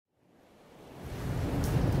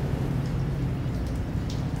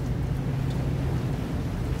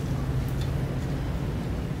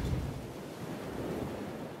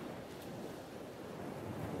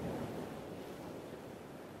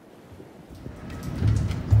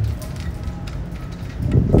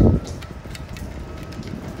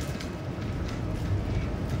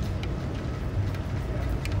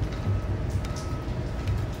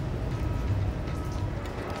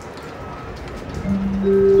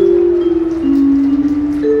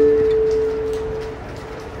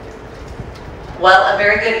Well, a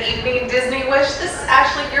very good evening, Disney Wish. This is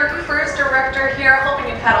Ashley, your cruise director here, hoping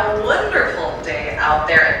you've had a wonderful day out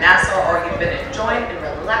there at Nassau, or you've been enjoying and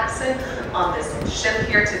relaxing on this ship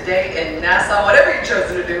here today in Nassau. Whatever you've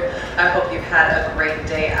chosen to do, I hope you've had a great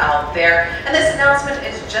day out there. And this announcement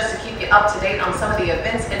is just to keep you up to date on some of the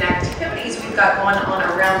events and activities we've got going on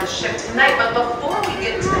around the ship tonight. But before we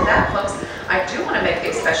get into that, folks, I do want to make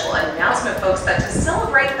a special announcement, folks, that to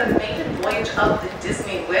celebrate the maiden voyage of the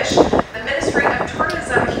Disney Wish, the Ministry of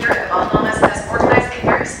Tourism here in the Bahamas has organized a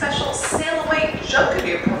very special sail away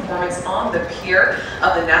Junkanoo performance on the pier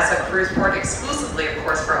of the Nassau Cruise Port, exclusively, of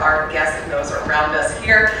course, for our guests and those around us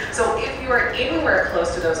here. So if you are anywhere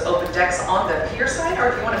close to those open decks on the pier side, or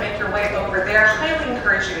if you want to make your way over there, highly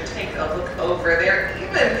encourage you to take a look over there.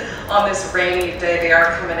 Even on this rainy day, they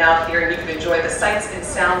are coming out here, and you can enjoy the sights and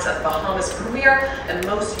sounds of Bahamas' premier and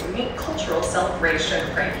most unique cultural celebration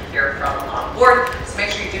right here from on board. So make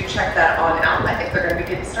sure you do check that on out. I think they're going to be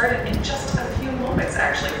getting started in just a few moments,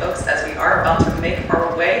 actually, folks, as we are about to make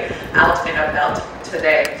our way out and about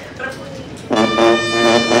today.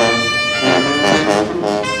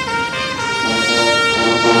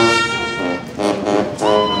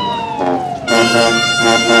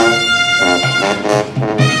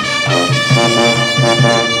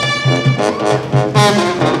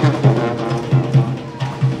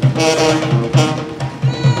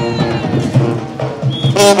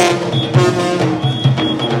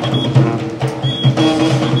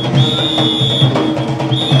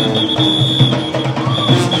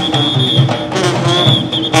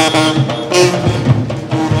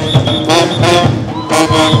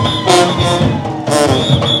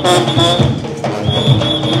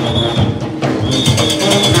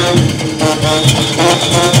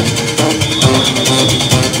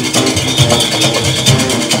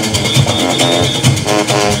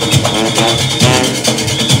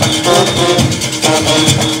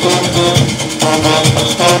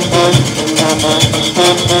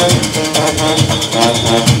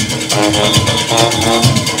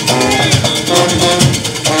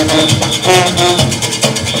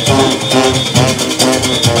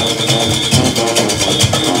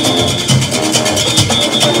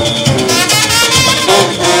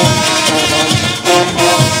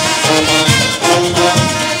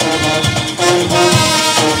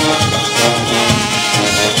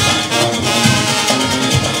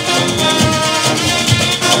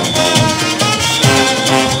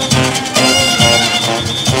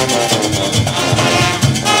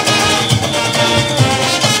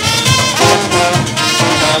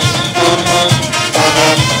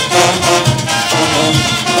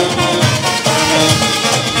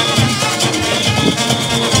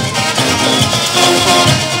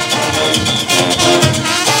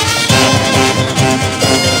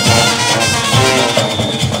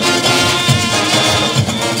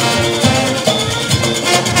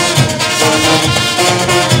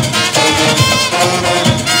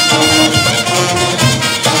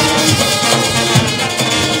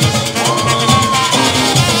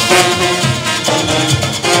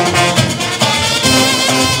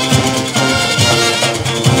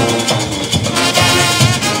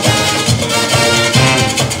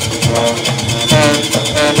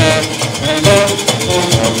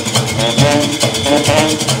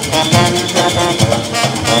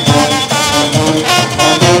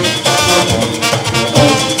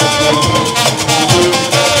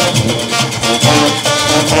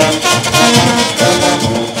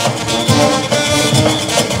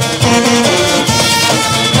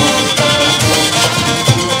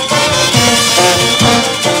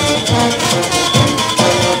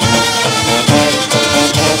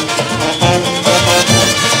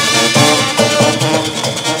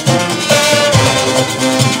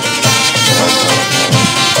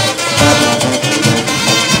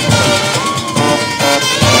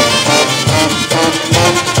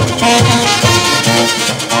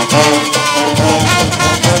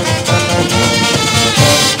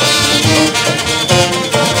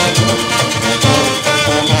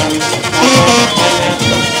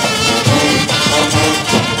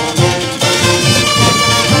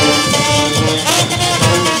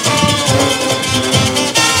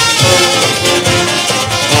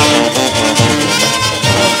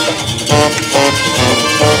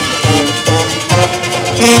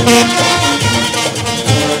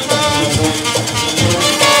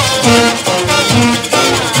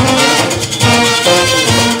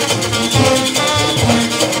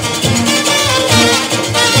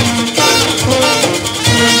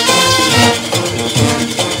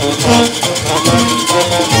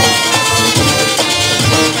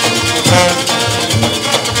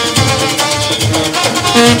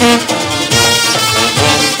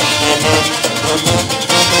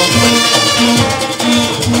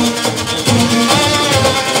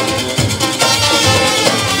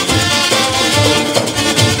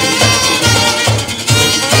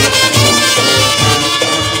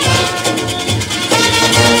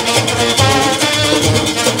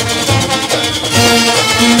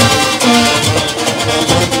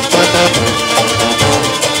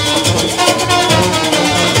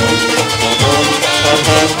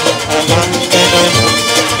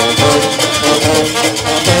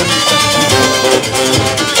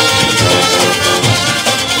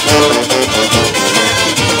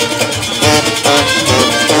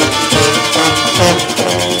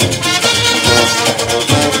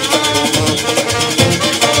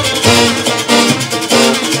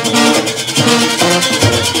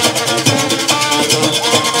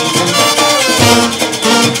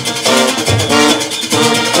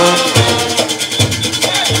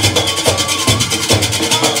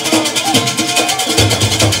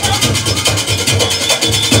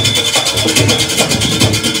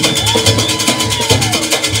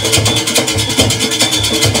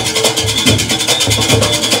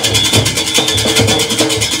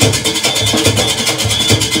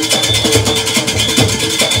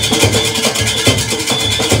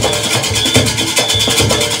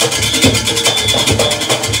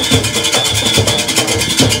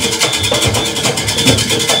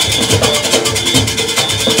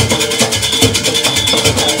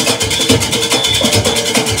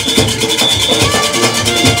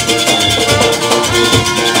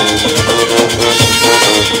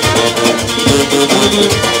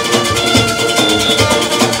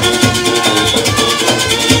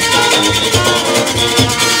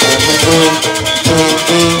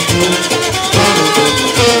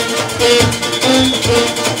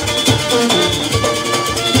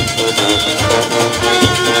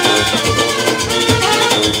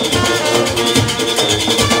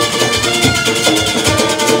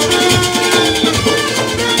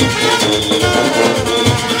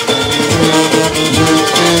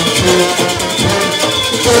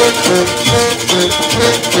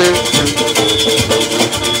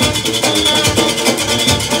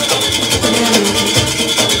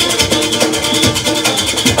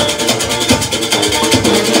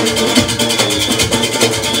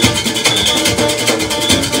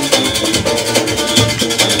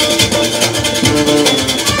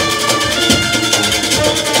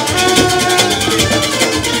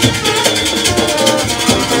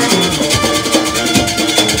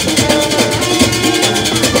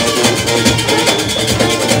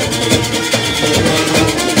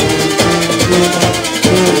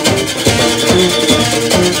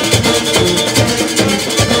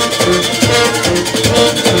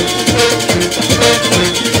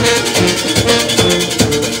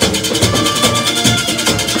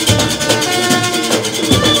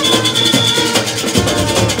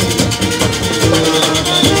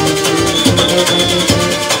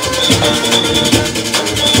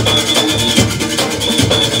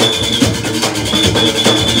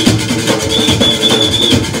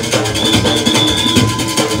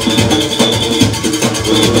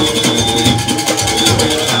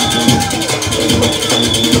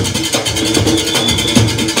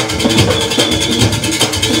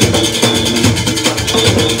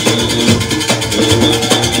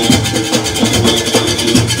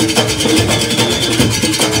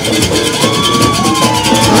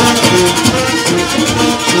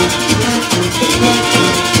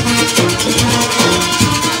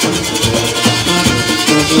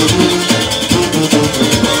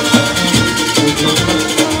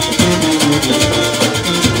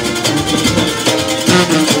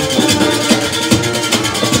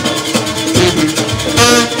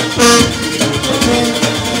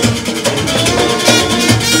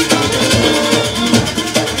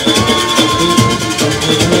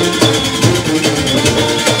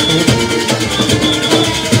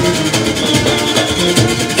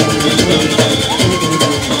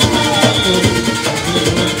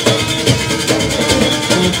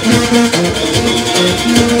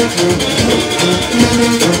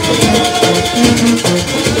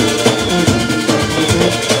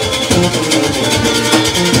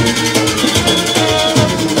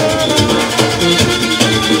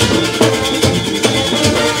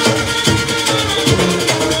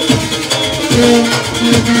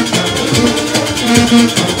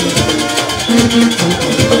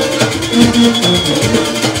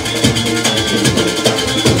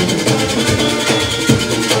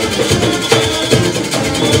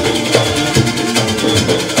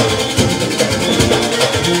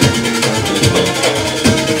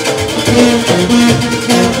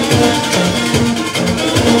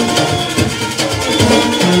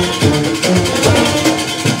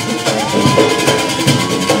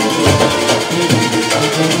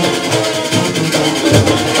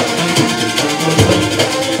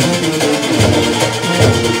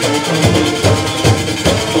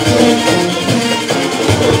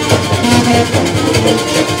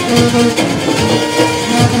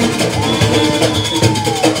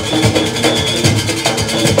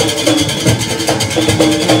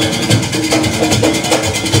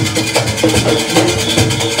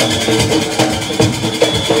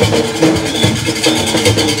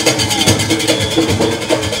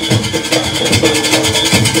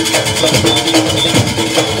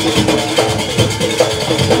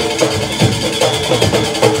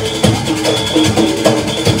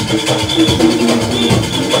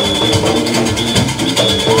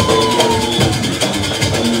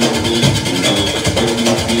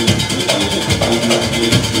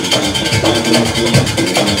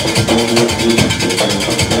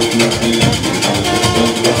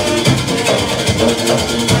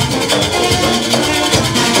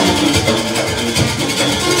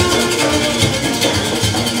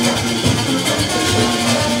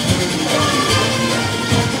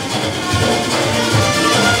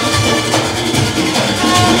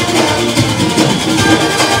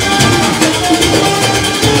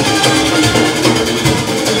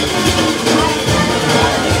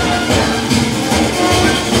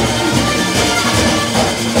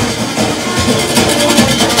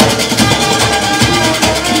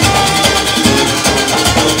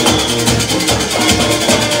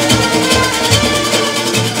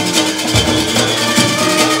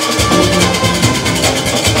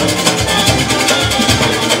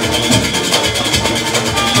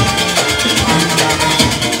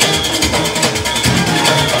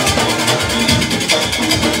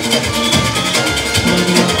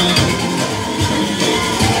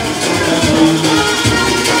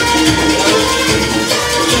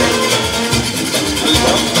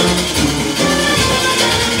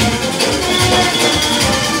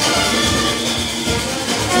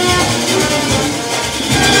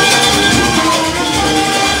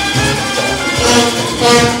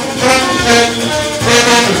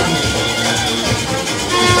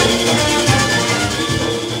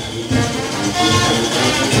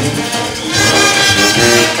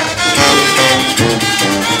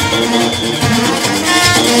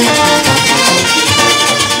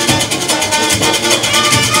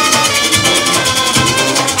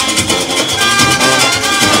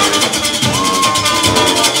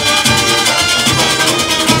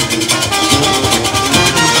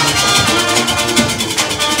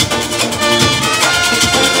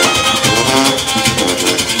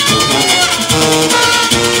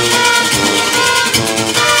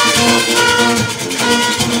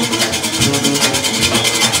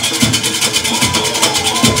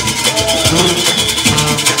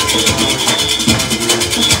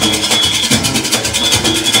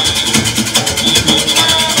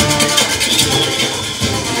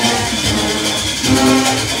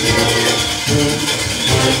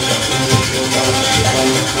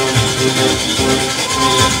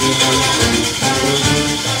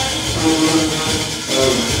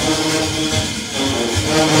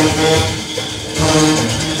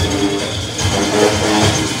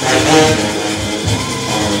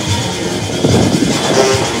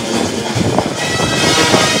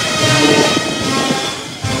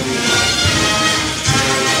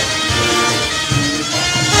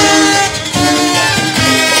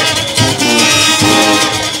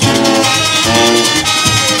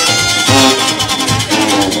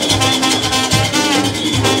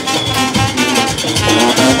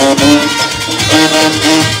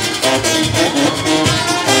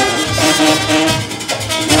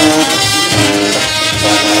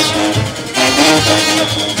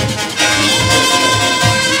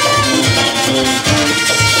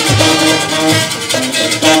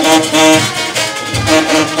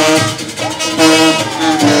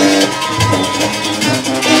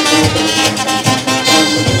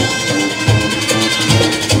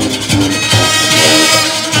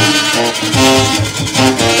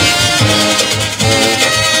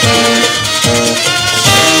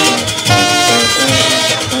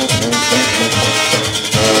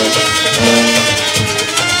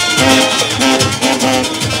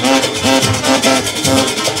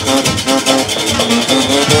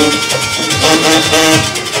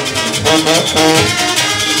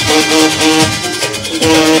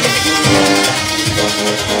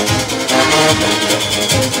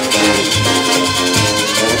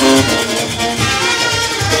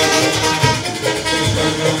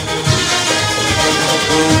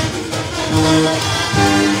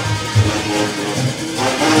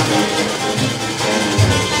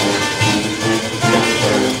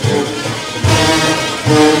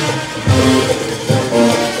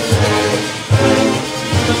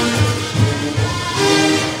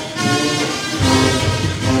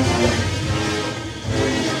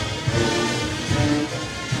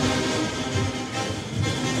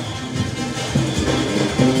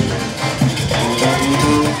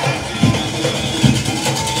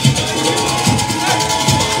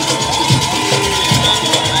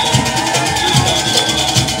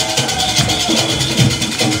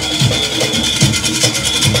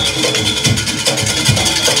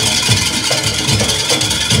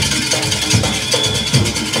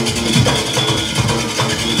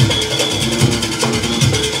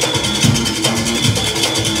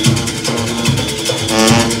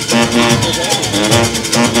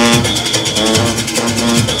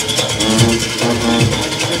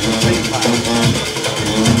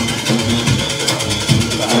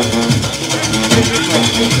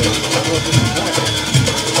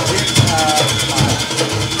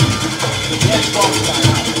 Yes, boss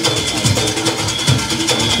man.